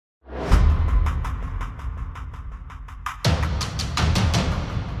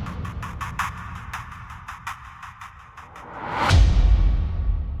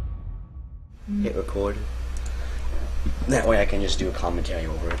record. That way I can just do a commentary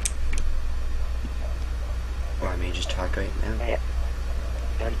over it. Or I may just talk right now. I've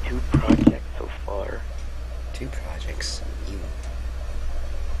done 2 projects so far. 2 projects. You.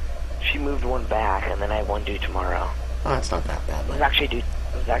 She moved one back, and then I have one due tomorrow. Oh, that's not that bad. It was actually due.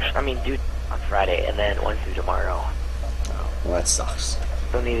 Due on Friday, and then one due tomorrow. Well, that sucks.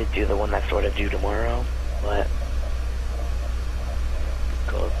 Still need to do the one that's sort of due tomorrow, but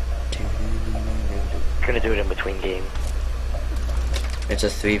cool. Gonna do it in between games. It's a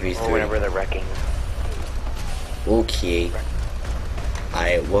 3v3. Or whenever they're wrecking. Okay.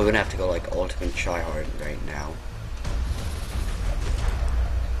 We're gonna have to go like ultimate tryhard right now.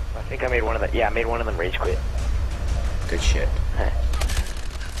 I think I made one of them. Yeah, I made one of them rage quit. Good shit.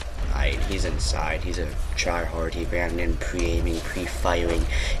 He's inside. He's a tryhard. He ran in pre-aiming, pre-firing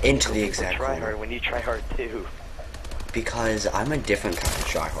into the exact try corner. hard when you try hard too. Because I'm a different kind of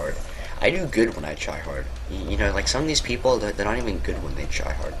tryhard. I do good when I try hard. You know, like some of these people, they're not even good when they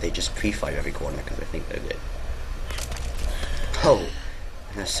try hard. They just pre-fire every corner because they think they're good. Oh,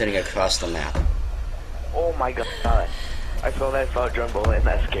 and they're sitting across the map. Oh my god. I saw that felt drum bullet and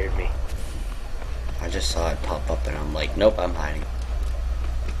that scared me. I just saw it pop up and I'm like, nope, I'm hiding.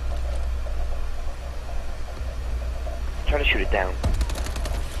 Try to shoot it down.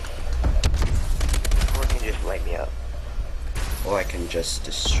 Or it can just light me up. Or I can just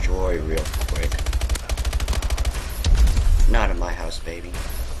destroy real quick. Not in my house, baby.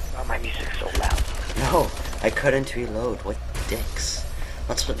 Oh, my music's so loud. No, I couldn't reload. What dicks?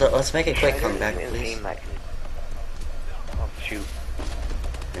 Let's make a quick comeback, please. Oh, shoot.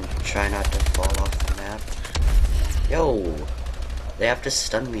 And try not to fall off the map. Yo, they have to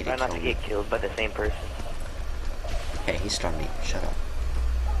stun me to Try kill not to me. get killed by the same person. Hey, he stunned me. Shut up.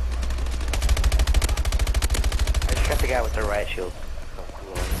 I just got the guy with the riot shield. Oh,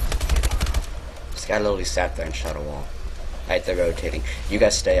 cool. This guy literally sat there and shot a wall. Alright, they're rotating. You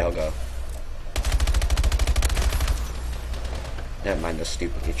guys stay, I'll go. Never mind, they're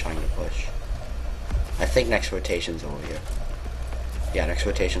stupidly trying to push. I think next rotation's over here. Yeah, next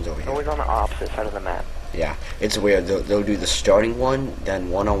rotation's over here. Always on the opposite side of the map. Yeah, it's weird. They'll do the starting one,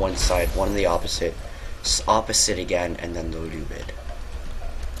 then one on one side, one on the opposite again, and then they'll do mid.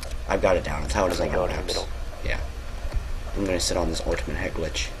 I've got it down. That's how it is on go all to the maps. middle. Yeah. I'm gonna sit on this ultimate head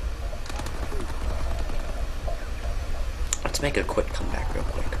glitch. Let's make a quick comeback real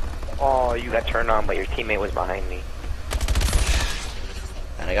quick. Oh, you got turned on, but your teammate was behind me.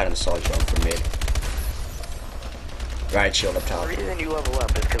 And I got an assault drone for mid. Riot shield up top. The reason you level up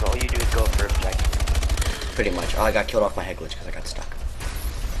is because all you do is go for objective. Pretty much. Oh, I got killed off my head glitch because I got stuck.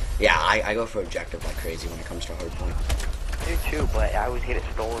 Yeah, I go for objective like crazy when it comes to hard point. I do too, but I always get it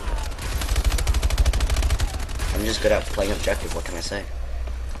stolen. I'm just good at playing objective, what can I say?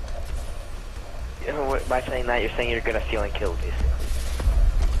 You know what, by saying that, you're saying you're good at stealing kills, basically.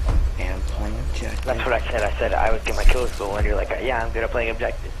 And playing objective. That's what I said. I said I would get my kills stolen, and you're like, yeah, I'm good at playing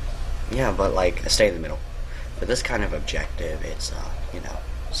objective. Yeah, but like, stay in the middle. For this kind of objective, it's, you know,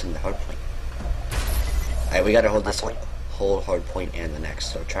 it's in the hard point. Alright, we gotta hold this whole hard point and the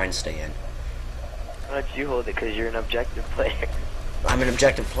next, so try and stay in. Why don't you hold it, because you're an objective player. I'm an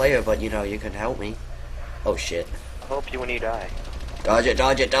objective player, but you know, you can help me. Oh shit. I'll help you when you die. Dodge it,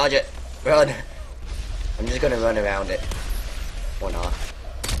 dodge it, dodge it! Run! I'm just gonna run around it. Or not.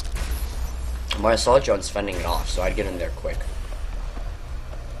 My assault drone's fending it off, so I'd get in there quick.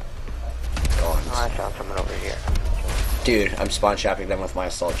 Gone. Oh, I found someone over here. Dude, I'm spawn trapping them with my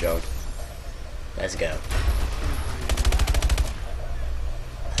assault drone. Let's go.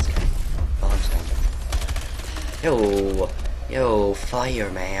 Let's go. Bombs down. Yo,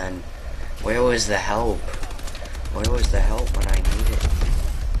 fireman. Where was the help? Where was the help when I needed it?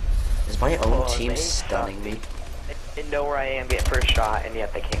 Is my own team stunning me? They know where I am, get first shot, and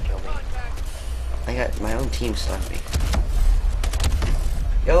yet they can't kill me. I got my own team stunned me.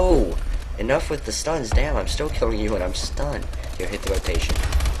 Yo! Enough with the stuns. Damn, I'm still killing you and I'm stunned. Here, hit the rotation.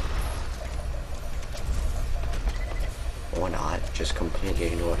 Or not. Just completely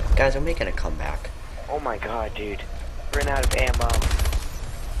ignore it. Guys, I'm making a comeback. Oh my god, dude. Ran out of ammo.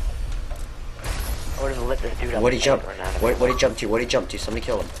 I would've lit this dude up. What'd he jump? What'd he jump to? What'd he jump to? Somebody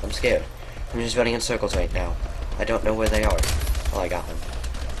kill him. I'm scared. I'm just running in circles right now. I don't know where they are. Oh, I got him.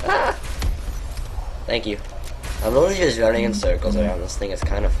 Ah! Thank you. I'm literally just running in circles around this thing. It's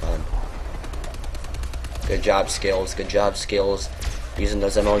kind of fun. Good job, skills. Good job, skills. Using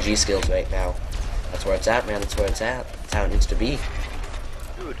those MLG skills right now. That's where it's at, man. That's where it's at. That's how it needs to be.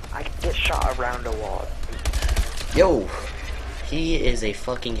 Dude, I can get shot around a wall. Yo! He is a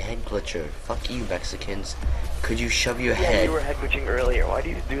fucking head glitcher. Fuck you, Mexicans. Could you shove your Yeah, head? you were head glitching earlier. Why do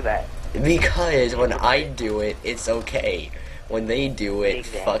you do that? Because when I do it, it's okay. When they do it,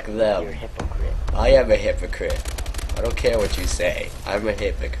 fuck You're a them. hypocrite. I am a hypocrite. I don't care what you say. I'm a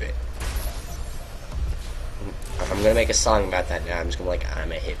hypocrite. I'm gonna make a song about that now. I'm just gonna be like,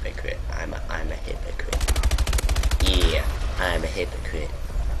 I'm a hypocrite. I'm a hypocrite. Yeah, I'm a hypocrite.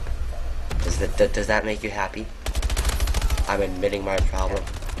 Does that make you happy? I'm admitting my problem.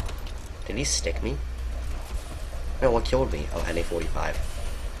 Did he stick me? No, what killed me? Oh, NA-45.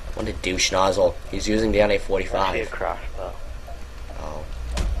 What a douche nozzle. He's using the Actually, a NA-45. crossbow. Oh.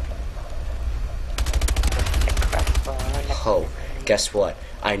 Crossbow. Oh, guess what?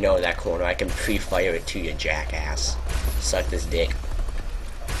 I know that corner. I can pre-fire it to you, jackass. Suck this dick.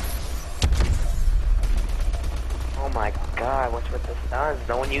 Oh my god, what's with the stuns?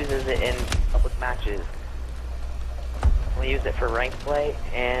 No one uses it in public matches. We use it for ranked play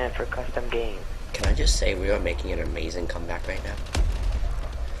and for custom games. Can I just say we are making an amazing comeback right now?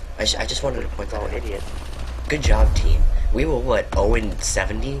 I just wanted to point that Oh, out. idiot. Good job, team. We were, what,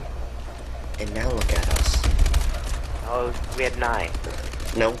 0-70? And now look at us. Oh, we had 9.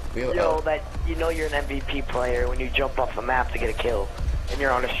 No, we were... Yo, that you know you're an MVP player when you jump off the map to get a kill, and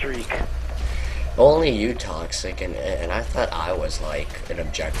you're on a streak. Only you, Toxic, and I thought I was, like, an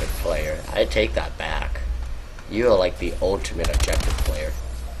objective player. I take that back. You are, like, the ultimate objective player.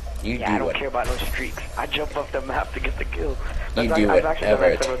 You Yeah, I do don't care it. about no streaks. I jump off the map to get the kill. You do I've actually done whatever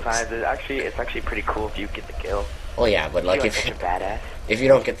that it several takes. times. It's actually pretty cool if you get the kill. Well, yeah, but, like, You're such a if badass. you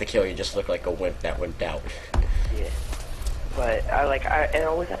don't get the kill, you just look like a wimp that wimped out. Yeah. But it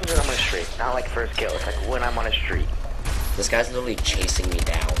always happens when I'm on a streak. Not like first kill. It's like when I'm on a streak. This guy's literally chasing me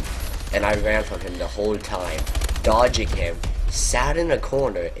down, and I ran from him the whole time, dodging him, sat in a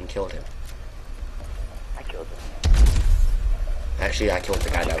corner, and killed him. I killed him. Actually, I killed the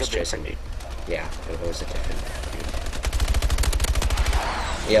guy that was Could be a chasing me. Yeah, it was a different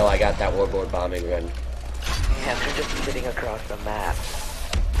dude. Yo, I got that warboard bombing run. Yeah, they're just sitting across the map.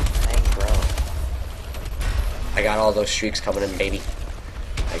 Dang, bro. I got all those streaks coming in, baby.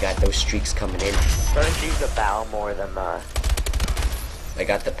 I got those streaks coming in. Starting to use the bow more than the... I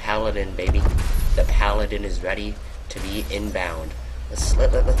got the paladin, baby. The paladin is ready to be inbound.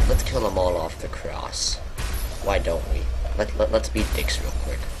 Let's kill them all off the cross. Why don't we? Let's beat dicks real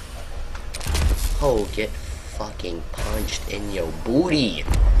quick. Oh, get fucking punched in your booty.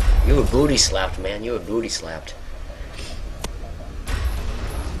 You were booty slapped, man. You were booty slapped.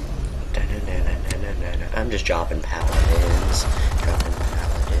 I'm just dropping paladins. Dropping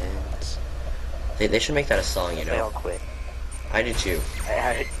paladins. They should make that a song, you They all know. quit. I did too.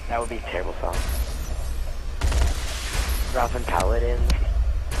 That would be a terrible song. Dropping paladins.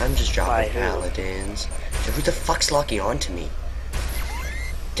 I'm just By dropping who? paladins. Dude, who the fuck's locking onto me?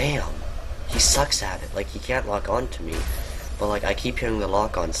 Damn. He sucks at it. Like, he can't lock onto me. But, like, I keep hearing the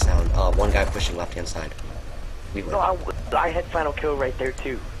lock-on sound. One guy pushing left-hand side. We win. No, I had final kill right there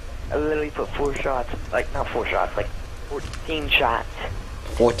too. I literally put 4 shots, like not 4 shots, like 14 shots.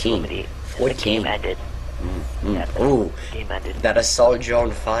 14. The 14. game ended. Yeah, Ooh, the game ended. that Assault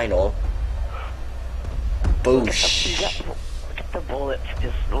Drone final. Look Boosh. at the bullets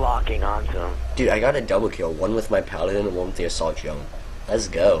just locking onto him. Dude, I got a double kill. One with my paladin and one with the Assault Drone. Let's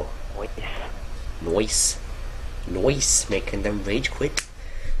go. Wait. Noise. Noise. Making them rage quit.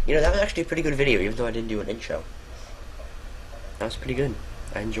 You know, that was actually a pretty good video, even though I didn't do an intro. That was pretty good.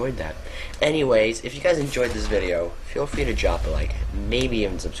 I enjoyed that. Anyways, if you guys enjoyed this video, feel free to drop a like, maybe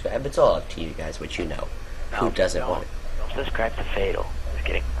even subscribe. It's all up to you guys, what you know. Who doesn't want it? Don't subscribe to Fatal. Just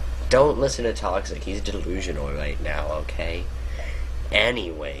kidding. Don't listen to Toxic. He's delusional right now, okay?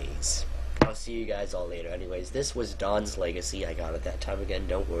 Anyways, I'll see you guys all later. Anyways, this was Don's Legacy. I got it that time again,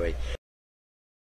 don't worry.